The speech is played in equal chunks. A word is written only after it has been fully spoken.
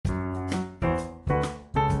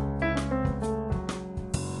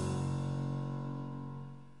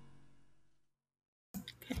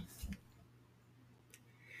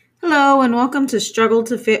Hello and welcome to Struggle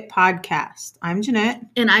to Fit podcast. I'm Jeanette.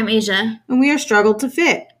 And I'm Asia. And we are Struggle to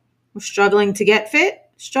Fit. We're struggling to get fit,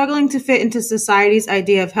 struggling to fit into society's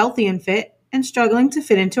idea of healthy and fit, and struggling to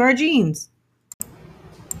fit into our genes.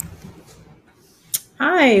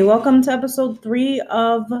 Hi, welcome to episode 3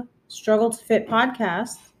 of Struggle to Fit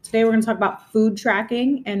podcast. Today we're going to talk about food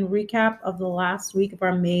tracking and recap of the last week of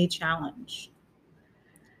our May challenge.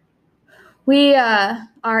 We are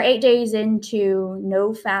 8 days into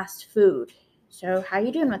no fast food. So how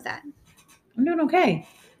you doing with that? I'm doing okay.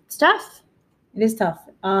 It's tough. It is tough.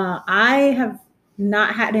 I have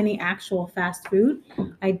not had any actual fast food.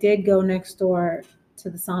 I did go next door to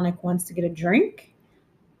the Sonic once to get a drink,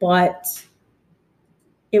 but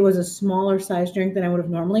it was a smaller size drink than I would have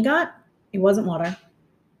normally got. It wasn't water,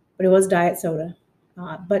 but it was diet soda.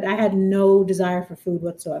 But I had no desire for food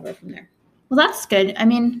whatsoever from there. Well, that's good. I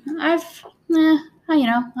mean, I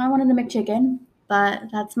wanted to make chicken, but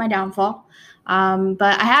that's my downfall.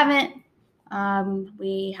 But I haven't.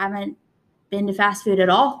 We haven't been to fast food at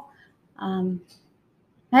all. My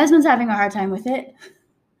husband's having a hard time with it.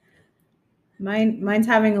 Mine's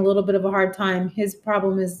having a little bit of a hard time. His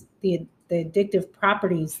problem is the addictive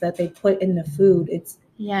properties that they put in the food. It's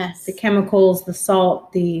the chemicals, the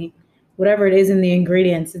salt, the whatever it is in the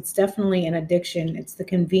ingredients. It's definitely an addiction. It's the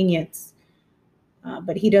convenience.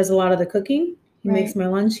 But he does a lot of the cooking. He makes my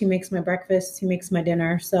lunch. He makes my breakfast. He makes my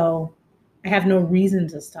dinner. So I have no reason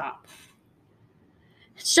to stop.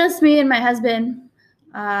 It's just me and my husband.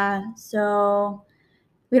 So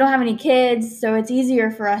we don't have any kids. So it's easier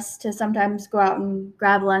for us to sometimes go out and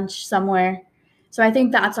grab lunch somewhere. So I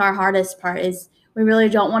think that's our hardest part is we really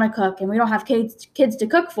don't want to cook and we don't have kids to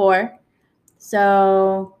cook for.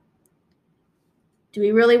 So do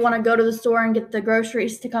we really want to go to the store and get the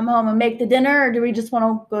groceries to come home and make the dinner, or do we just want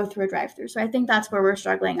to go through a drive-thru? So I think that's where we're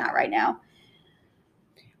struggling at right now.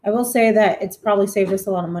 I will say that it's probably saved us a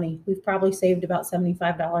lot of money. We've probably saved about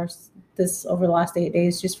 $75 over the last 8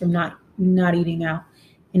 days just from not eating out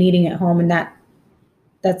and eating at home, and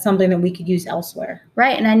that's something that we could use elsewhere.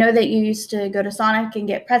 Right, and I know that you used to go to Sonic and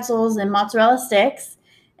get pretzels and mozzarella sticks,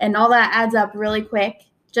 and all that adds up really quick.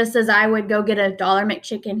 Just as I would go get $1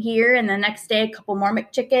 McChicken here, and the next day a couple more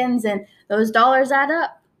McChickens, and those dollars add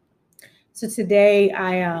up. So today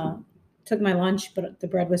I took my lunch, but the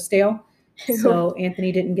bread was stale. So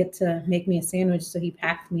Anthony didn't get to make me a sandwich, so he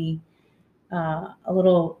packed me a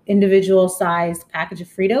little individual sized package of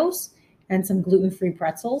Fritos and some gluten-free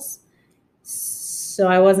pretzels. So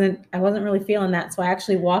I wasn't really feeling that. So I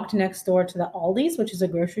actually walked next door to the Aldi's, which is a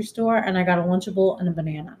grocery store, and I got a Lunchable and a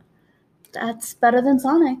banana. That's better than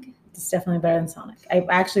Sonic. It's definitely better than Sonic. I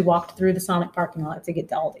actually walked through the Sonic parking lot to get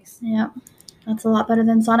to Aldi's. Yeah, that's a lot better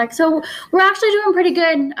than Sonic. So we're actually doing pretty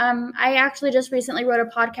good. I actually just recently wrote a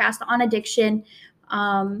podcast on addiction.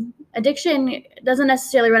 Addiction doesn't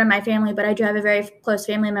necessarily run in my family, but I do have a very close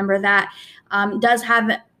family member that does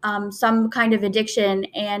have some kind of addiction.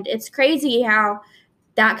 And it's crazy how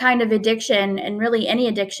that kind of addiction, and really any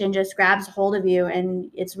addiction, just grabs a hold of you, and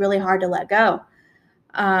it's really hard to let go.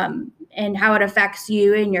 And how it affects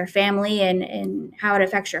you and your family, and how it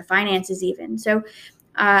affects your finances even. So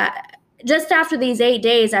just after these 8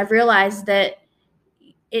 days, I've realized that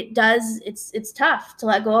it's tough to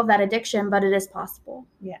let go of that addiction, but it is possible.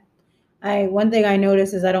 Yeah. One thing I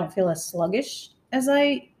notice is I don't feel as sluggish as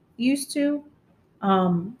I used to.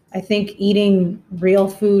 I think eating real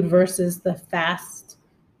food versus the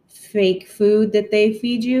fake food that they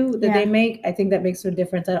feed you, they make, I think that makes a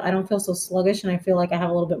difference. I don't feel so sluggish, and I feel like I have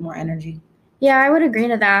a little bit more energy. Yeah, I would agree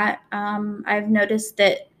to that. I've noticed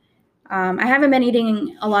that I haven't been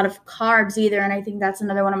eating a lot of carbs either, and I think that's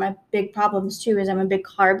another one of my big problems too, is I'm a big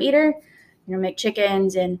carb eater, make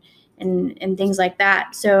chickens and things like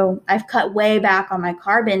that. So I've cut way back on my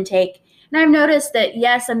carb intake, and I've noticed that,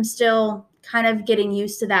 yes, I'm still kind of getting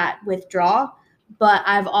used to that withdrawal, but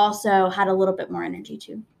I've also had a little bit more energy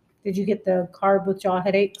too. Did you get the carb withdrawal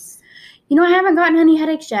headaches? I haven't gotten any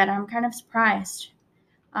headaches yet. I'm kind of surprised.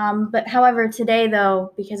 But however, today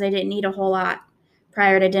though, because I didn't eat a whole lot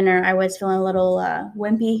prior to dinner, I was feeling a little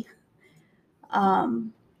wimpy.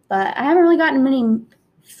 But I haven't really gotten many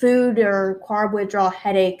food or carb withdrawal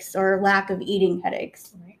headaches or lack of eating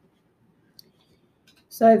headaches. Right.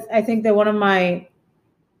 So I think that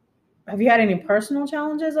have you had any personal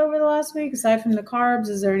challenges over the last week aside from the carbs?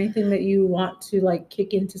 Is there anything that you want to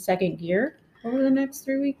kick into second gear over the next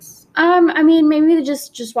 3 weeks? Maybe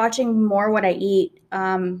just watching more what I eat.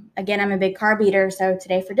 Again, I'm a big carb eater. So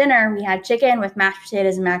today for dinner, we had chicken with mashed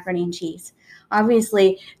potatoes and macaroni and cheese.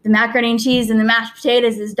 Obviously, the macaroni and cheese and the mashed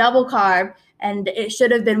potatoes is double carb, And it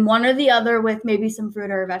should have been one or the other with maybe some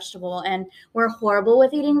fruit or a vegetable. And we're horrible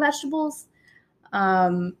with eating vegetables.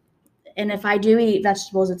 And if I do eat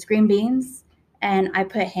vegetables, it's green beans, and I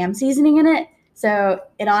put ham seasoning in it. So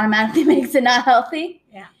it automatically makes it not healthy.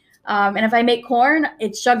 Yeah. And if I make corn,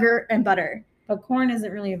 it's sugar and butter. But corn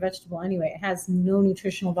isn't really a vegetable anyway. It has no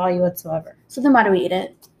nutritional value whatsoever. So then why do we eat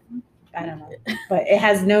it? I don't know. But it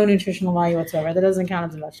has no nutritional value whatsoever. That doesn't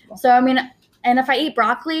count as a vegetable. So, I mean, and if I eat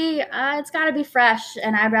broccoli, it's got to be fresh,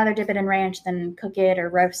 and I'd rather dip it in ranch than cook it or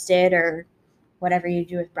roast it or whatever you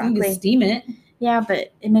do with broccoli. You can steam it. Yeah,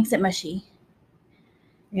 but it makes it mushy.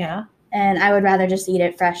 Yeah. And I would rather just eat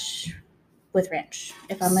it fresh with ranch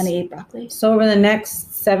if I'm going to eat broccoli. So over the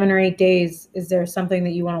next 7 or 8 days, is there something that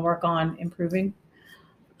you want to work on improving?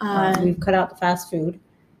 We've cut out the fast food.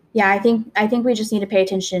 Yeah, I think we just need to pay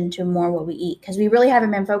attention to more what we eat, because we really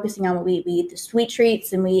haven't been focusing on what we eat. We eat the sweet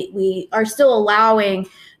treats, and we are still allowing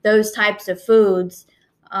those types of foods.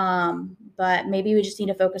 But maybe we just need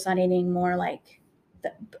to focus on eating more, like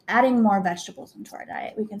adding more vegetables into our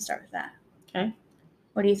diet. We can start with that. Okay.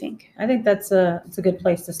 What do you think? I think it's a good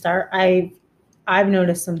place to start. I've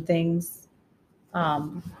noticed some things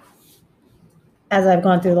as I've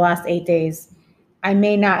gone through the last 8 days. I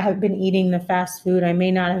may not have been eating the fast food. I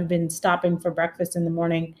may not have been stopping for breakfast in the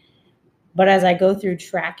morning. But as I go through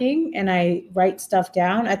tracking and I write stuff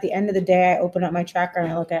down, at the end of the day, I open up my tracker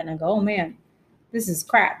and I look at it and I go, oh man, this is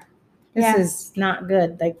crap. This is not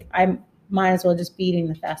good. Like, I might as well just be eating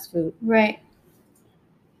the fast food. Right.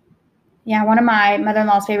 Yeah, one of my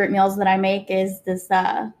mother-in-law's favorite meals that I make is this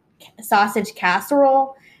sausage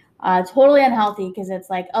casserole. Totally unhealthy because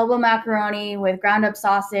it's like elbow macaroni with ground up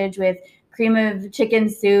sausage with cream of chicken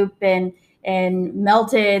soup and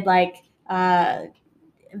melted like Velveeta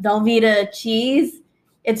cheese.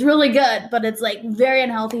 It's really good, but it's like very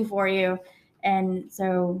unhealthy for you. And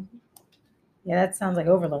so, yeah, that sounds like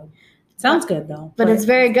overload. It sounds good though, but it's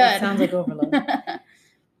very good. It sounds like overload.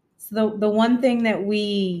 So the one thing that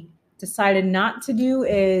we decided not to do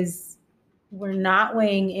is we're not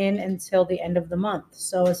weighing in until the end of the month.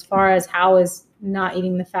 So as far as how is not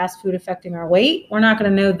eating the fast food affecting our weight, we're not going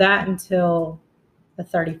to know that until the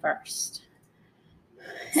 31st.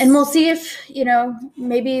 And we'll see if,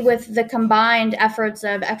 maybe with the combined efforts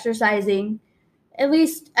of exercising, at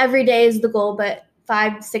least every day is the goal, but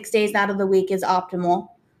 5-6 days out of the week is optimal.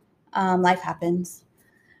 Life happens.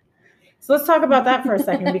 So let's talk about that for a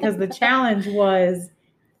second, because the challenge was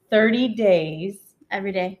 30 days.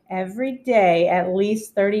 Every day, at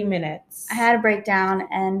least 30 minutes. I had a breakdown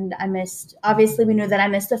and obviously we knew that I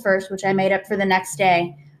missed the first, which I made up for the next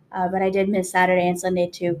day. But I did miss Saturday and Sunday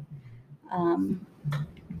too. I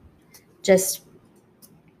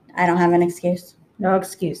don't have an excuse. No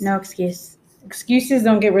excuse. Excuses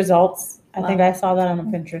don't get results. I think I saw that on a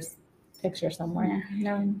Pinterest picture somewhere.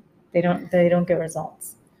 Yeah, no. They don't get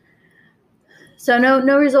results. So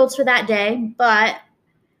no results for that day, but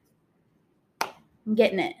I'm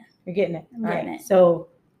getting it. You're getting it. I'm getting it. So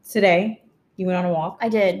today you went on a walk. I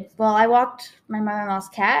did. Well, I walked my mother-in-law's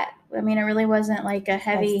cat. I mean, it really wasn't like a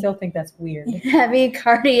heavy. I still think that's weird. Heavy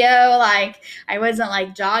cardio. Like, I wasn't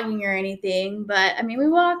like jogging or anything, but I mean, we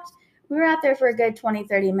walked. We were out there for a good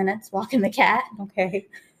 20-30 minutes walking the cat. Okay.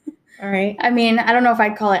 All right. I mean, I don't know if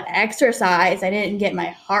I'd call it exercise. I didn't get my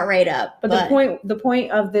heart rate up. But the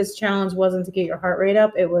point of this challenge wasn't to get your heart rate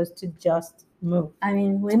up. It was to just move. I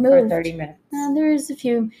mean, we moved for 30 minutes. There was a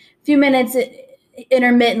few minutes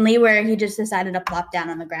intermittently where he just decided to plop down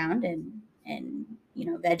on the ground and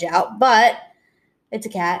veg out. But it's a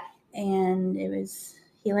cat, and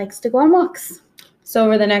he likes to go on walks. So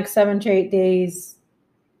over the next 7 to 8 days,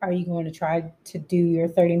 are you going to try to do your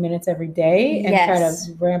 30 minutes every day and try to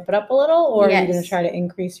ramp it up a little? Or are you going to try to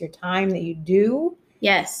increase your time that you do?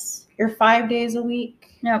 Yes. You're 5 days a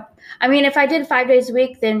week? Nope. I mean, if I did 5 days a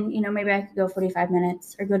week, then, maybe I could go 45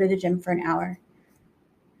 minutes or go to the gym for an hour.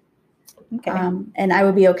 Okay. And I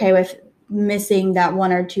would be okay with missing that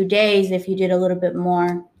 1 or 2 days if you did a little bit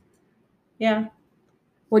more. Yeah.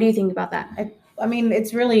 What do you think about that? I mean,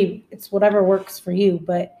 it's whatever works for you,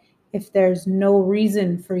 but if there's no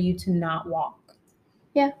reason for you to not walk,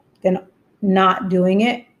 then not doing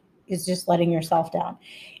it is just letting yourself down.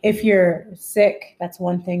 If you're sick, that's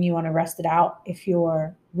one thing. You want to rest it out. If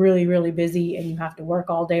you're really, really busy and you have to work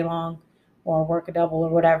all day long or work a double or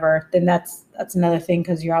whatever, then that's another thing,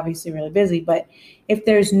 because you're obviously really busy. But if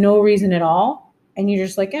there's no reason at all and you're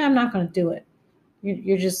just like, I'm not going to do it,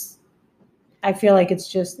 you're just, I feel like it's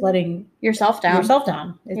just letting yourself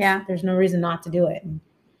down. There's no reason not to do it. And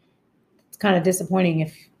it's kind of disappointing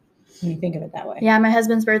if when you think of it that way. Yeah, my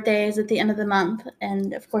husband's birthday is at the end of the month,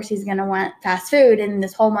 and of course he's going to want fast food, and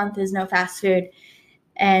this whole month is no fast food.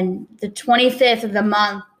 And the 25th of the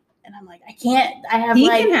month, and I'm like, I can't. I have He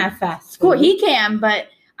can have fast food. Cool, he can, but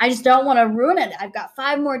I just don't want to ruin it. I've got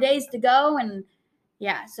 5 more days to go, and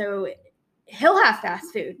yeah, so he'll have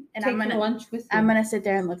fast food, and Take your lunch with you. I'm gonna sit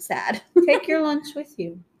there and look sad. Take your lunch with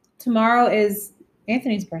you. Tomorrow is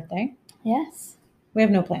Anthony's birthday. Yes. We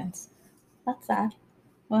have no plans. That's sad.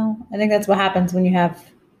 Well, I think that's what happens when you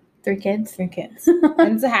have 3 kids. 3 kids.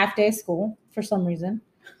 And it's a half day of school for some reason.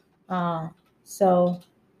 So,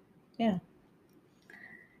 yeah.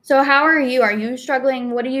 So how are you? Are you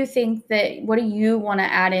struggling? What do you want to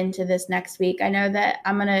add into this next week? I know that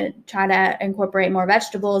I'm going to try to incorporate more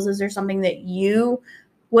vegetables. Is there something that you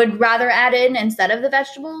would rather add in instead of the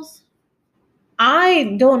vegetables?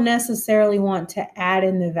 I don't necessarily want to add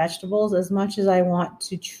in the vegetables as much as I want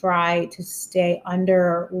to try to stay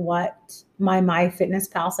under what my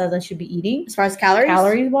MyFitnessPal says I should be eating. As far as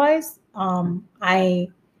calories wise, I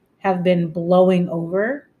have been blowing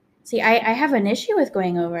over. See, I have an issue with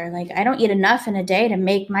going over. Like, I don't eat enough in a day to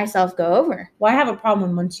make myself go over. Well, I have a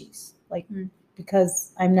problem with munchies,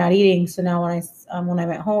 because I'm not eating. So now when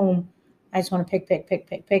I'm at home, I just want to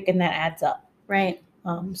pick, and that adds up. Right.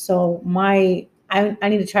 So I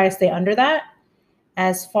need to try to stay under that.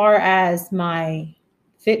 As far as my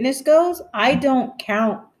fitness goes, I don't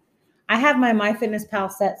count. I have my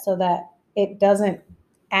MyFitnessPal set so that it doesn't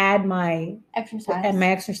add my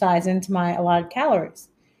exercise into my allotted calories.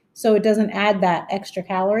 So it doesn't add that extra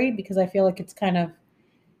calorie because I feel like it's kind of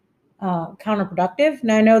counterproductive.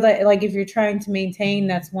 And I know that like if you're trying to maintain,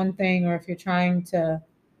 that's one thing, or if you're trying to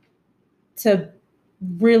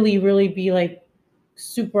really, really be like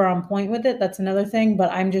super on point with it, that's another thing.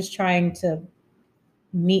 But I'm just trying to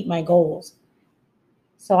meet my goals.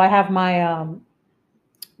 So I have my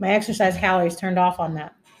my exercise calories turned off on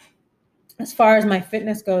that. As far as my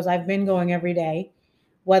fitness goes, I've been going every day,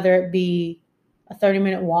 whether it be a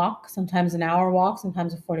 30-minute walk, sometimes an hour walk,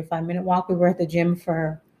 sometimes a 45-minute walk. We were at the gym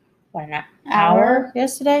for an hour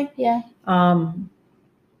yesterday. Yeah.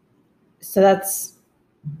 So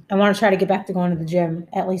I want to try to get back to going to the gym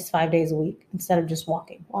at least 5 days a week instead of just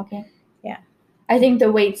walking. Yeah. I think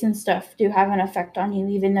the weights and stuff do have an effect on you,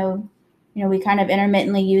 even though, we kind of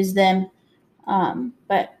intermittently use them.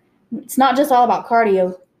 But it's not just all about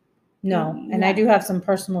cardio. No. And I do have some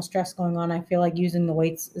personal stress going on. I feel like using the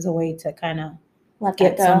weights is a way to kind of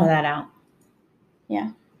get some of that out. Yeah.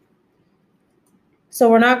 So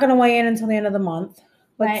we're not going to weigh in until the end of the month.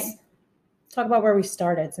 Let's talk about where we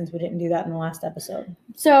started, since we didn't do that in the last episode.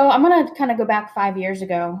 So I'm going to kind of go back 5 years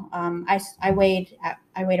ago. I weighed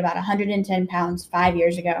about 110 pounds 5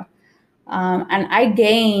 years ago. And I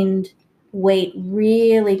gained weight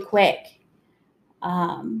really quick.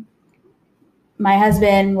 My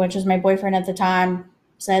husband, which was my boyfriend at the time,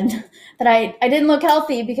 said that I didn't look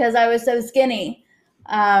healthy because I was so skinny.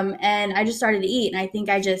 And I just started to eat. And I think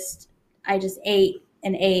I just ate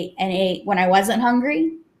and ate and ate when I wasn't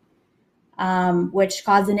hungry, which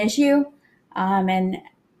caused an issue. And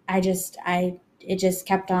it just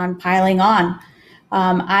kept on piling on.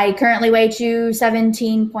 I currently weigh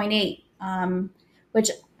 217.8, which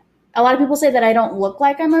a lot of people say that I don't look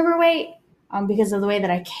like I'm overweight because of the way that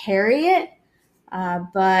I carry it.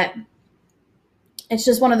 But it's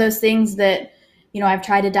just one of those things that, I've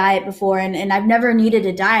tried to diet before and I've never needed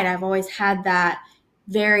a diet. I've always had that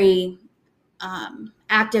very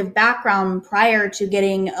active background prior to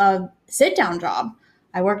getting a sit-down job.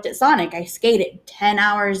 I worked at Sonic. I skated 10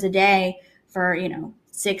 hours a day for,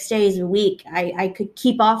 6 days a week. I could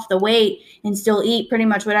keep off the weight and still eat pretty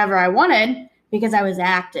much whatever I wanted because I was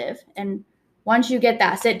active. And once you get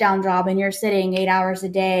that sit-down job and you're sitting 8 hours a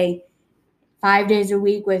day, 5 days a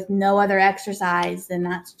week with no other exercise, then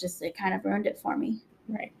it kind of ruined it for me.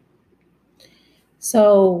 Right.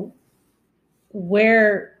 So what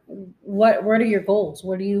are your goals?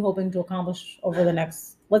 What are you hoping to accomplish over the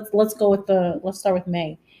next, let's start with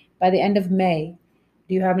May. By the end of May,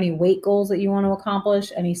 do you have any weight goals that you want to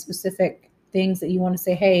accomplish? Any specific things that you want to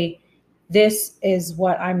say, hey, this is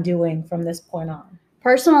what I'm doing from this point on?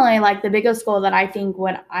 Personally, like the biggest goal that I think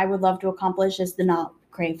what I would love to accomplish is to not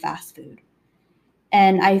crave fast food.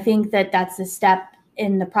 And I think that that's a step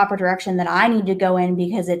in the proper direction that I need to go in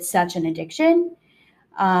because it's such an addiction.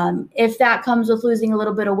 If that comes with losing a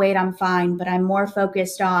little bit of weight, I'm fine, but I'm more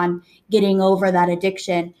focused on getting over that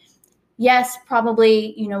addiction. Yes,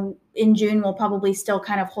 probably, in June, we'll probably still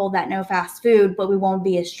kind of hold that no fast food, but we won't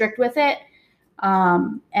be as strict with it.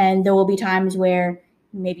 And there will be times where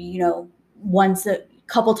maybe, once a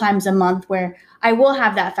couple times a month where I will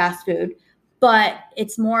have that fast food. but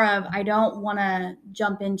it's more of, I don't want to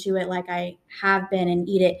jump into it like I have been and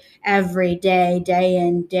eat it every day, day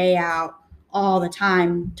in, day out, all the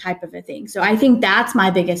time type of a thing. So I think that's my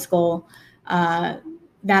biggest goal that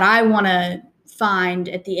I want to find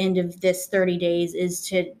at the end of this 30 days is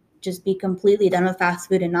to just be completely done with fast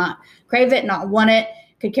food and not crave it, not want it,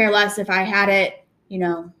 could care less if I had it, you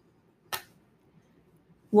know.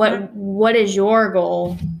 What is your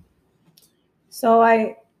goal? So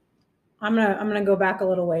I'm gonna go back a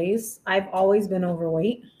little ways. I've always been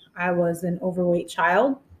overweight. I was an overweight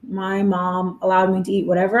child. My mom allowed me to eat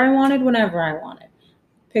whatever I wanted, whenever I wanted.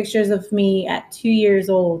 Pictures of me at 2 years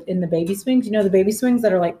old in the baby swings. You know, the baby swings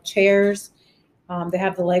that are like chairs. They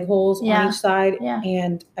have the leg holes on each side. Yeah.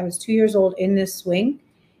 And I was 2 years old in this swing,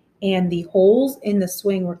 and the holes in the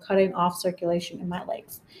swing were cutting off circulation in my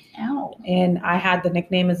legs. Ow. And I had the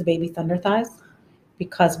nickname as the baby thunder thighs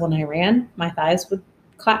because when I ran, my thighs would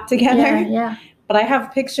clap together. Yeah. But I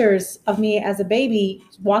have pictures of me as a baby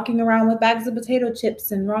walking around with bags of potato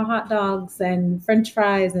chips and raw hot dogs and French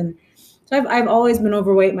fries. And so I've always been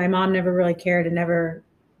overweight. My mom never really cared and never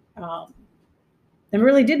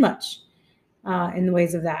really did much in the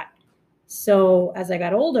ways of that. So as I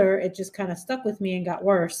got older, it just kind of stuck with me and got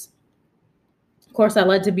worse. Of course, that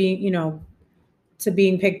led to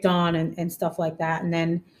being picked on and stuff like that. And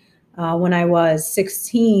then when I was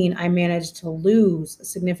 16, I managed to lose a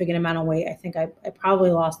significant amount of weight. I think I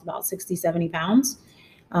probably lost about 60, 70 pounds.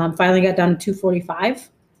 Finally got down to 245.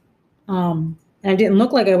 And I didn't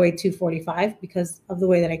look like I weighed 245 because of the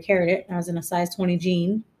way that I carried it. I was in a size 20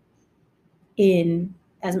 jean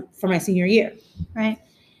for my senior year. Right.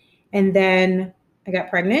 And then I got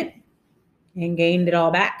pregnant and gained it all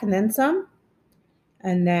back and then some.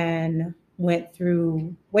 And then went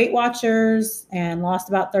through Weight Watchers and lost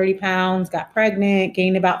about 30 pounds, got pregnant,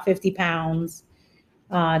 gained about 50 pounds,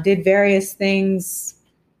 did various things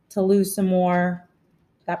to lose some more,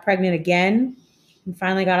 got pregnant again, and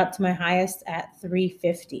finally got up to my highest at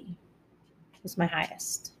 350. It was my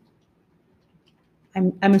highest.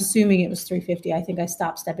 I'm assuming it was 350. I think I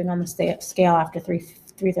stopped stepping on the scale after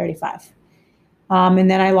 335. And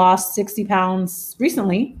then I lost 60 pounds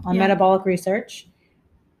recently on metabolic research.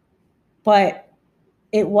 But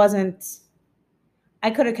it wasn't,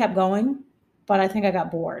 I could have kept going, but I think I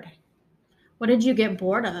got bored. What did you get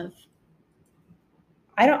bored of?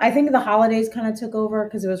 I think the holidays kind of took over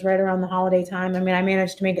because it was right around the holiday time. I mean, I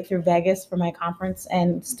managed to make it through Vegas for my conference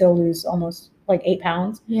and still lose almost like 8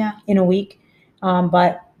 pounds in a week.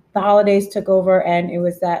 But the holidays took over, and it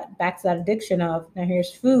was back to that addiction of, now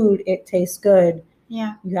here's food, it tastes good.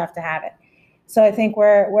 Yeah. You have to have it. So I think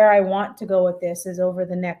where I want to go with this is over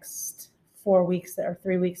the next 4 weeks or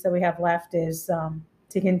 3 weeks that we have left is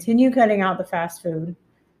to continue cutting out the fast food.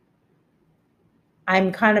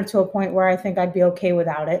 I'm kind of to a point where I think I'd be okay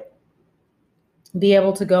without it. Be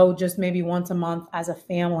able to go just maybe once a month as a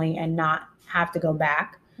family and not have to go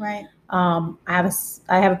back. Right. I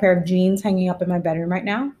have a pair of jeans hanging up in my bedroom right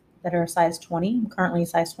now that are a size 20. I'm currently a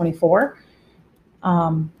size 24.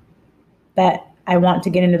 That I want to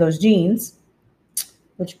get into those jeans,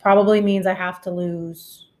 which probably means I have to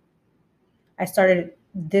lose. I started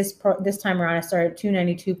this time around, I started at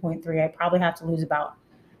 292.3. I probably have to lose about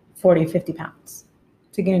 40 or 50 pounds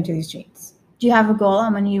to get into these jeans. Do you have a goal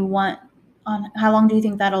on when you want, on how long do you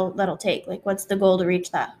think that'll take? Like, what's the goal to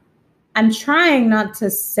reach that? I'm trying not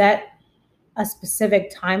to set a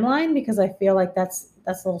specific timeline because I feel like that's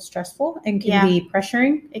a little stressful and can be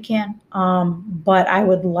pressuring. It can. But I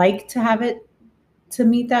would like to have it to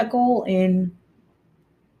meet that goal in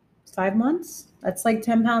 5 months. That's like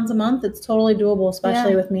 10 pounds a month. It's totally doable,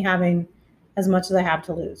 especially with me having as much as I have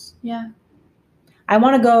to lose. Yeah. I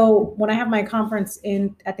want to go, when I have my conference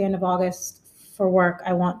at the end of August for work,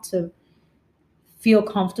 I want to feel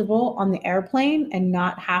comfortable on the airplane and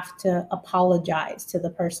not have to apologize to the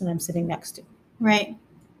person I'm sitting next to. Right.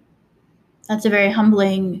 That's a very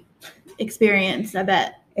humbling experience, I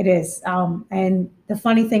bet. It is. And the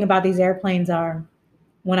funny thing about these airplanes are,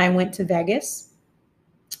 when I went to Vegas,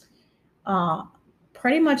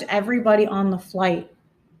 pretty much everybody on the flight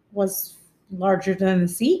was larger than the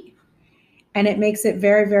seat. And it makes it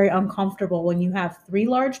very, very uncomfortable when you have 3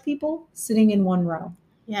 large people sitting in one row.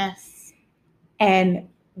 Yes. And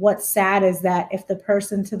what's sad is that if the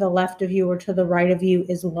person to the left of you or to the right of you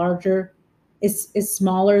is larger, is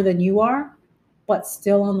smaller than you are, but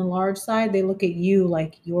still on the large side, they look at you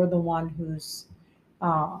like you're the one who's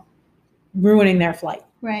ruining their flight.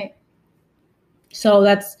 Right. So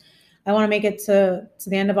I want to make it to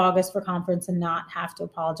the end of August for conference and not have to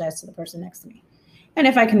apologize to the person next to me. And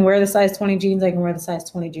if I can wear the size 20 jeans, I can wear the size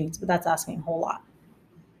 20 jeans, but that's asking a whole lot.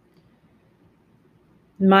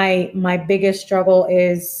 My biggest struggle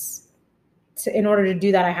is in order to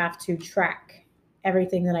do that, I have to track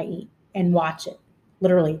everything that I eat and watch it,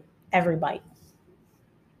 literally every bite.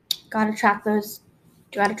 Gotta track those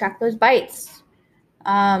bites.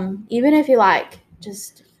 Even if you like,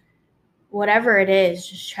 just whatever it is,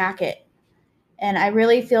 just track it. And I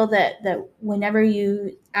really feel that whenever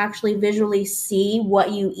you actually visually see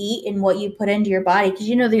what you eat and what you put into your body, because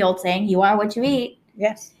you know the old saying, you are what you eat.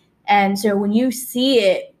 Yes. And so when you see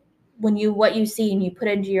it, what you see and you put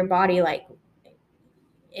into your body, like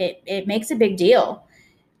it makes a big deal.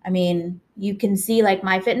 I mean, you can see like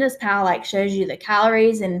MyFitnessPal like shows you the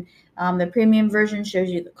calories, and the premium version shows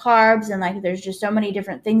you the carbs, and like there's just so many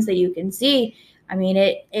different things that you can see. I mean,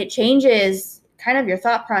 it changes kind of your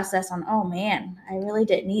thought process on, oh man, I really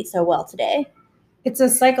didn't eat so well today. It's a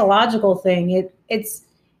psychological thing.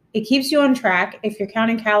 It keeps you on track. If you're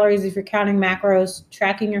counting calories, if you're counting macros,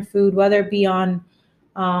 tracking your food, whether it be on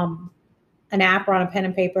an app or on a pen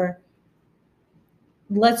and paper,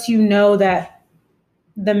 lets you know that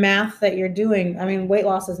the math that you're doing, I mean, weight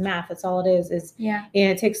loss is math. That's all it is. Yeah.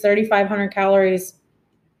 And it takes 3,500 calories,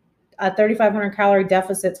 a 3,500 calorie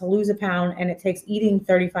deficit to lose a pound, and it takes eating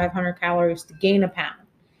 3,500 calories to gain a pound.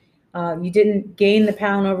 You didn't gain the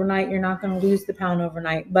pound overnight, you're not going to lose the pound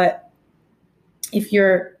overnight. But if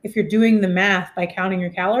you're doing the math by counting your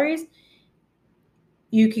calories,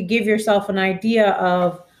 you could give yourself an idea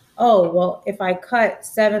of, oh, well, if I cut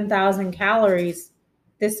 7,000 calories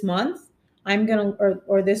this month, I'm going to,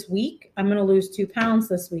 or this week, I'm going to lose 2 pounds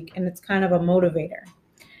this week. And it's kind of a motivator.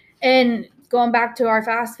 And going back to our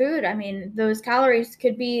fast food, I mean, those calories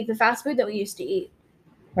could be the fast food that we used to eat.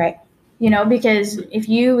 Right. You know, because if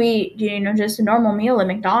you eat, just a normal meal at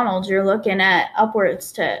McDonald's, you're looking at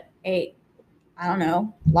upwards to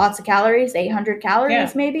lots of calories, 800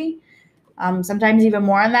 calories maybe. Sometimes even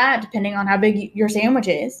more than that, depending on how big your sandwich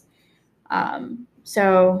is.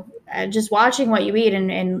 So just watching what you eat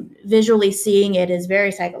and visually seeing it is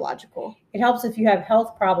very psychological. It helps if you have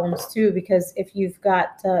health problems too, because if you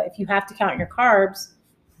have to count your carbs,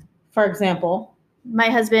 for example. My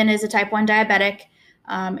husband is a type 1 diabetic,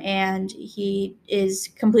 and he is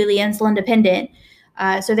completely insulin dependent.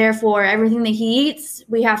 So therefore, everything that he eats,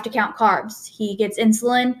 we have to count carbs. He gets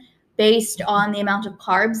insulin based on the amount of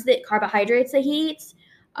carbohydrates that he eats.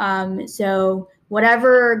 So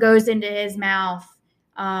whatever goes into his mouth,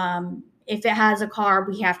 if it has a carb,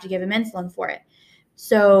 we have to give him insulin for it.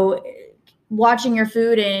 So watching your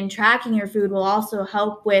food and tracking your food will also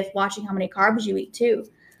help with watching how many carbs you eat too.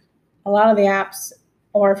 A lot of the apps,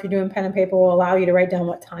 or if you're doing pen and paper, will allow you to write down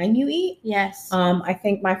what time you eat. Yes. I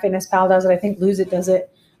think MyFitnessPal does it. I think Lose It does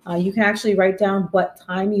it. You can actually write down what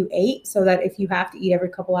time you ate, so that if you have to eat every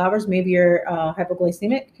couple hours, maybe you're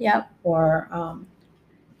hypoglycemic. Yep. Or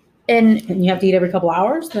and you have to eat every couple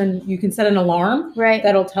hours, then you can set an alarm. Right.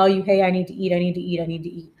 That'll tell you, hey, I need to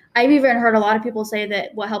eat. I've even heard a lot of people say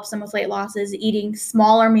that what helps them with weight loss is eating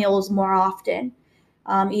smaller meals more often.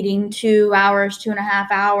 Eating 2 hours, 2.5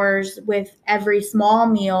 hours with every small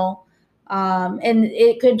meal. And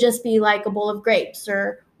it could just be like a bowl of grapes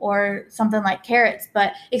or something like carrots.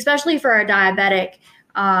 But especially for a diabetic,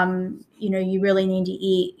 you really need to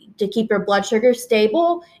eat to keep your blood sugar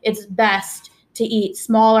stable. It's best to eat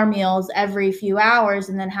smaller meals every few hours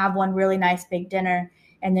and then have one really nice big dinner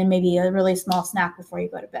and then maybe a really small snack before you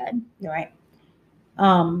go to bed. Right.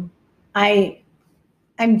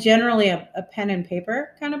 I'm generally a pen and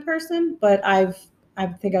paper kind of person, but I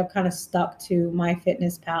think I've kind of stuck to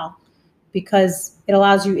MyFitnessPal because it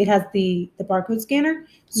allows you, it has the barcode scanner.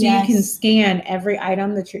 So Yes. You can scan every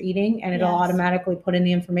item that you're eating and it'll Yes. automatically put in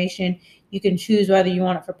the information. You can choose whether you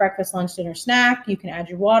want it for breakfast, lunch, dinner, snack. You can add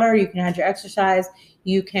your water. You can add your exercise.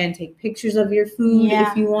 You can take pictures of your food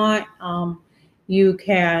if you want. You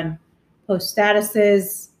can post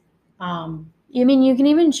statuses. You can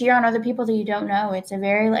even cheer on other people that you don't know. It's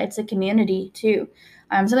a community too.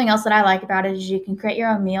 Something else that I like about it is you can create your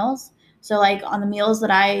own meals. So like on the meals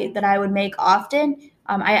that I would make often,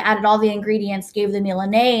 I added all the ingredients, gave the meal a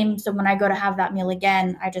name. So when I go to have that meal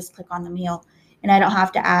again, I just click on the meal and I don't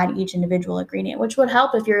have to add each individual ingredient, which would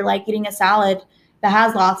help if you're like eating a salad that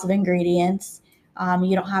has lots of ingredients.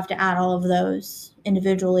 You don't have to add all of those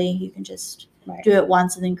individually. You can just do it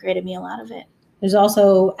once and then create a meal out of it. There's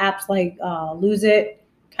also apps like Lose It,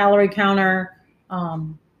 Calorie Counter,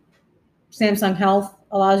 Samsung Health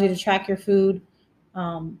allows you to track your food.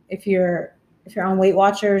 If you're on Weight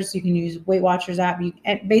Watchers, you can use Weight Watchers app. You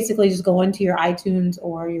basically just go into your iTunes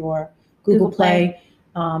or your Google Play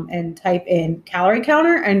and type in Calorie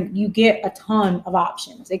Counter, and you get a ton of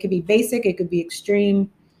options. It could be basic, it could be extreme.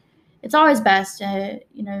 it's always best. I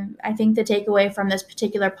think the takeaway from this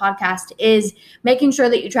particular podcast is making sure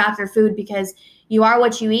that you track your food, because you are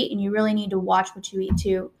what you eat, and you really need to watch what you eat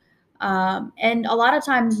too. And a lot of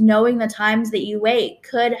times knowing the times that you ate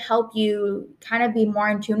could help you kind of be more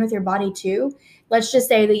in tune with your body too. Let's just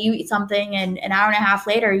say that you eat something and an hour and a half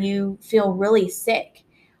later you feel really sick.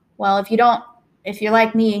 Well, if you're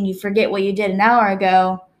like me and you forget what you did an hour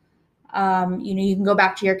ago, you can go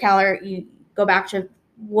back to you go back to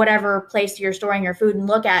whatever place you're storing your food and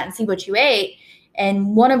look at and see what you ate.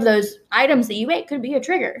 And one of those items that you ate could be a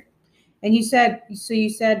trigger. And you said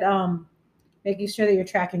making sure that you're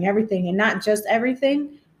tracking everything, and not just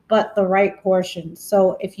everything, but the right portion.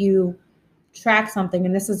 So if you track something,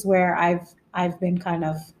 and this is where I've been kind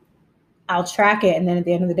of, I'll track it, and then at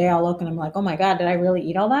the end of the day, I'll look and I'm like, oh my God, did I really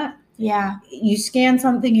eat all that? Yeah. You scan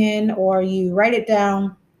something in or you write it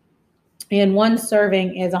down, and one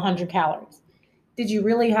serving is 100 calories. Did you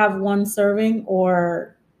really have one serving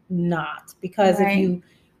or not? Because Right.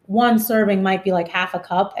 one serving might be like half a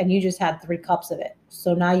cup and you just had 3 cups of it.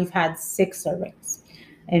 So now you've had 6 servings.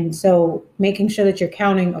 And so making sure that you're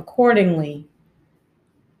counting accordingly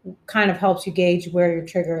kind of helps you gauge where your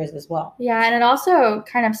trigger is as well. Yeah, and it also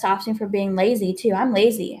kind of stops me from being lazy too. I'm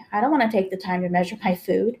lazy. I don't want to take the time to measure my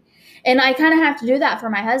food. And I kind of have to do that for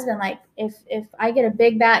my husband. Like if we get a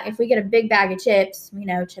big bag of chips,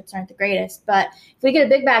 chips aren't the greatest, but if we get a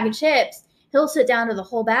big bag of chips, he'll sit down to the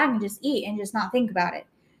whole bag and just eat and just not think about it.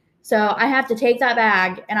 So I have to take that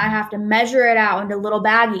bag and I have to measure it out into little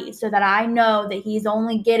baggies so that I know that he's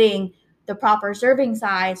only getting the proper serving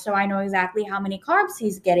size. So I know exactly how many carbs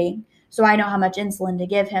he's getting. So I know how much insulin to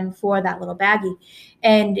give him for that little baggie.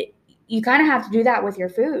 And you kind of have to do that with your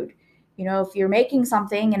food. If you're making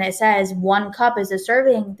something and it says 1 cup is a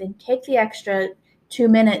serving, then take the extra 2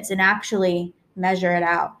 minutes and actually measure it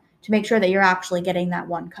out to make sure that you're actually getting that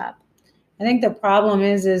 1 cup. I think the problem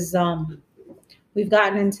is we've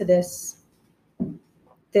gotten into this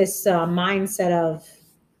mindset of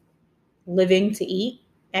living to eat.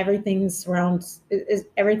 Everything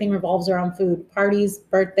revolves around food. Parties,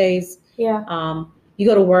 birthdays. Yeah. You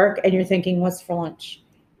go to work and you're thinking, what's for lunch?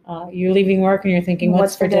 You're leaving work and you're thinking,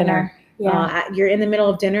 what's for dinner? Yeah. You're in the middle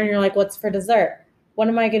of dinner and you're like, what's for dessert? What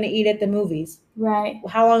am I going to eat at the movies? Right.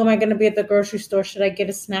 How long am I going to be at the grocery store? Should I get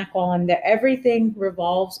a snack while I'm there? Everything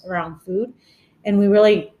revolves around food. And we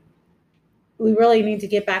really need to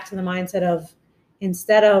get back to the mindset of,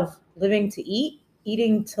 instead of living to eat,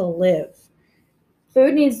 eating to live.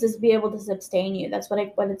 Food needs to be able to sustain you. That's what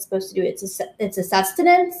it's supposed to do. It's a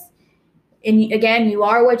sustenance. And again, you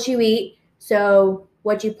are what you eat. So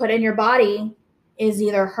what you put in your body is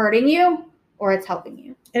either hurting you or it's helping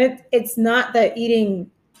you. And it's not that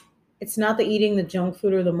eating the junk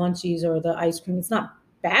food or the munchies or the ice cream, it's not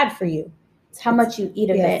bad for you. It's how much you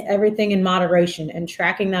eat of it. Everything in moderation, and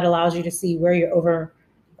tracking that allows you to see where you're over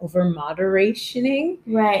moderationing.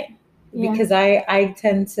 Right. Yeah. Because I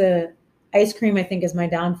tend to, ice cream I think is my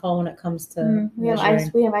downfall when it comes to we have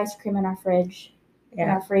ice cream in our fridge. Yeah. In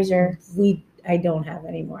our freezer. I don't have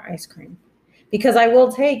any more ice cream. Because I will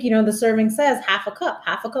take, the serving says half a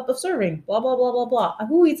cup of serving, blah, blah, blah, blah, blah.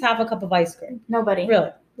 Who eats half a cup of ice cream? Nobody.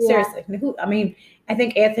 Really? Yeah. Seriously. I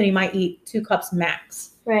think Anthony might eat 2 cups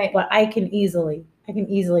max. Right. But I can easily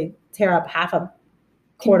tear up half a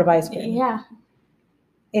quart of ice cream. Yeah.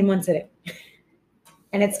 In one sitting.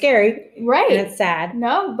 And it's scary. Right. And it's sad.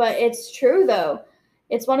 No, but it's true though.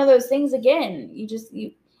 It's one of those things, again,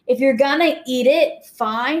 if you're gonna eat it,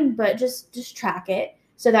 fine, but just track it.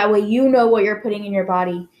 So that way you know what you're putting in your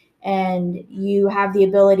body, and you have the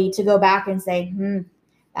ability to go back and say,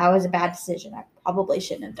 that was a bad decision. I probably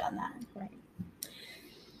shouldn't have done that. Right.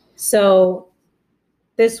 So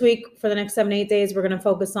this week, for the next 7-8 days, we're going to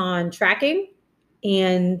focus on tracking,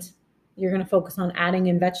 and you're going to focus on adding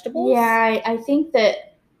in vegetables. Yeah, I think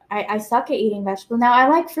that I suck at eating vegetables. Now, I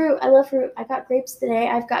like fruit. I love fruit. I got grapes today.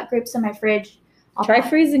 I've got grapes in my fridge. Try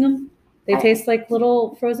freezing them. They taste like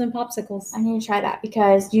little frozen popsicles. I need to try that,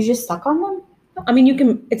 because you just suck on them. I mean,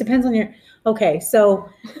 it depends on your, okay. So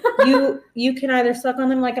you can either suck on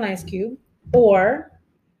them like an ice cube, or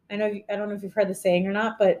I don't know if you've heard the saying or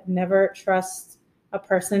not, but never trust a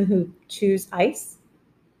person who chews ice.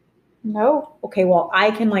 No. Okay. Well,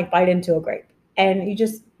 I can bite into a grape, and you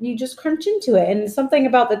just crunch into it. And something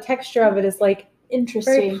about the texture of it is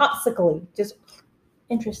interesting. Very popsicle-y. Just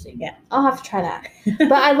interesting. Yeah. I'll have to try that.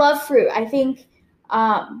 But I love fruit. I think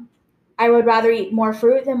I would rather eat more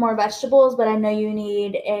fruit than more vegetables, but I know you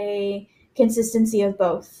need a consistency of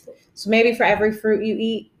both. So maybe for every fruit you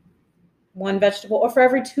eat, 1 vegetable, or for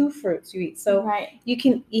every 2 fruits you eat. So right.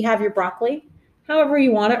 you have your broccoli. however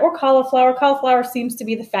you want it, or cauliflower. Cauliflower seems to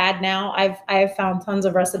be the fad now. I have found tons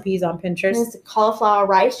of recipes on Pinterest. There's cauliflower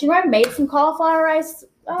rice. You know, I made some cauliflower rice.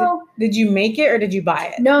 Oh, did you make it or did you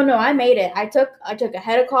buy it? No, I made it. I took a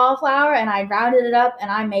head of cauliflower and I rounded it up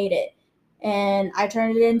and I made it, and I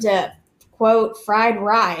turned it into quote fried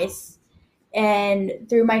rice, and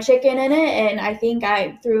threw my chicken in it, and I think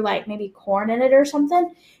I threw like maybe corn in it or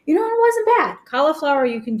something. You know, it wasn't bad. Cauliflower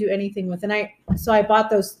you can do anything with, and I bought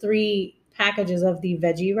those 3 packages of the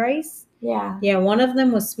veggie rice. Yeah. Yeah, one of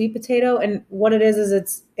them was sweet potato, and what it is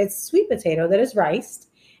it's sweet potato that is riced,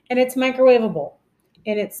 and it's microwavable,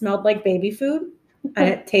 and it smelled like baby food, and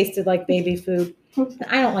it tasted like baby food.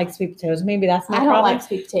 I don't like sweet potatoes. Maybe that's my problem. I don't like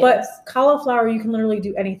sweet potatoes. But cauliflower you can literally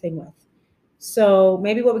do anything with. So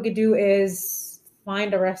maybe what we could do is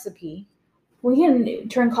find a recipe. We can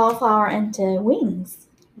turn cauliflower into wings.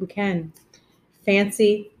 We can.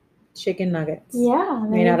 Fancy chicken nuggets. Yeah.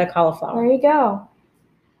 Made out of cauliflower. There you go.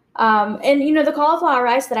 And you know, the cauliflower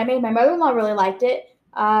rice that I made, my mother-in-law really liked it.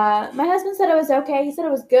 My husband said it was okay. He said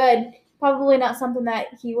it was good. Probably not something that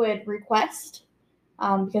he would request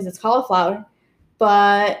because it's cauliflower.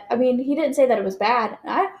 But, I mean, he didn't say that it was bad.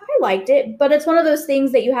 I liked it. But it's one of those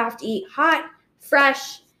things that you have to eat hot,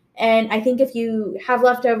 fresh. And I think if you have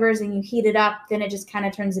leftovers and you heat it up, then it just kind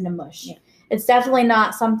of turns into mush. Yeah. It's definitely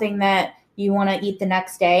not something that you want to eat the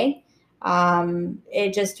next day.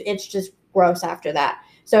 It's just gross after that.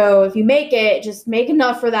 So if you make it, just make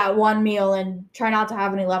enough for that one meal and try not to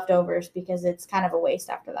have any leftovers because it's kind of a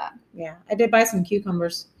waste after that. Yeah. I did buy some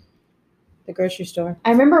cucumbers at the grocery store.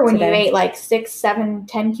 I remember when you ate like 6, 7,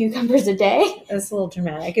 10 cucumbers a day. That's a little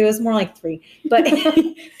dramatic. It was more like 3. But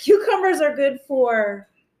cucumbers are good for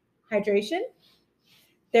hydration.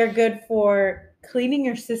 They're good for cleaning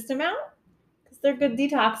your system out because they're good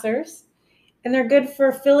detoxers. And they're good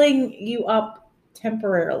for filling you up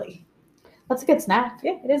temporarily. That's a good snack.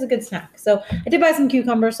 Yeah, it is a good snack. So I did buy some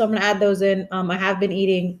cucumbers, so I'm going to add those in. I have been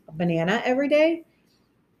eating a banana every day.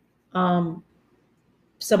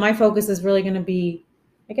 So my focus is really going to be,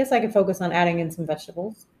 I guess I could focus on adding in some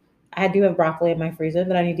vegetables. I do have broccoli in my freezer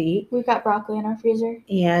that I need to eat. We've got broccoli in our freezer.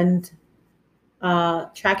 And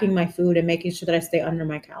tracking my food and making sure that I stay under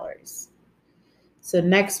my calories. So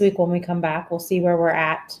next week when we come back, we'll see where we're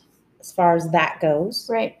at as far as that goes.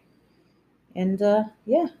 Right. And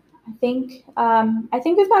yeah. I think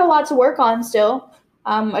we've got a lot to work on still.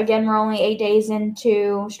 Again, we're only 8 days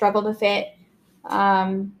into Struggle to Fit.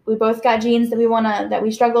 We both got jeans that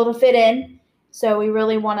we struggle to fit in. So we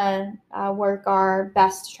really want to work our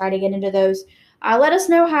best to try to get into those. Let us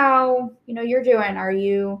know how you're doing. Are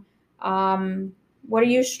you what are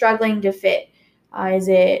you struggling to fit? Is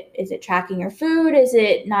it tracking your food? Is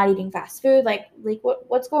it not eating fast food? Like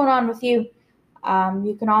what's going on with you?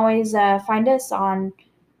 You can always find us on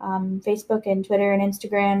Facebook and Twitter and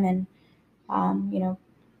Instagram, and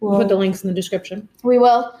we'll put the links in the description. We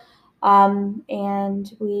will.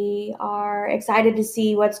 And we are excited to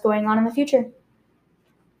see what's going on in the future.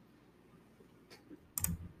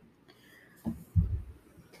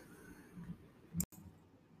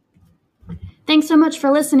 Thanks so much for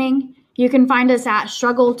listening. You can find us at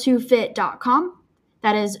struggle2fit.com.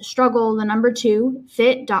 That is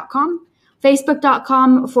struggle2fit.com.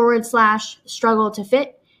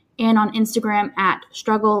 Facebook.com/struggle2fit. And on Instagram at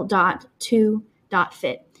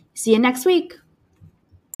struggle.2.fit. See you next week.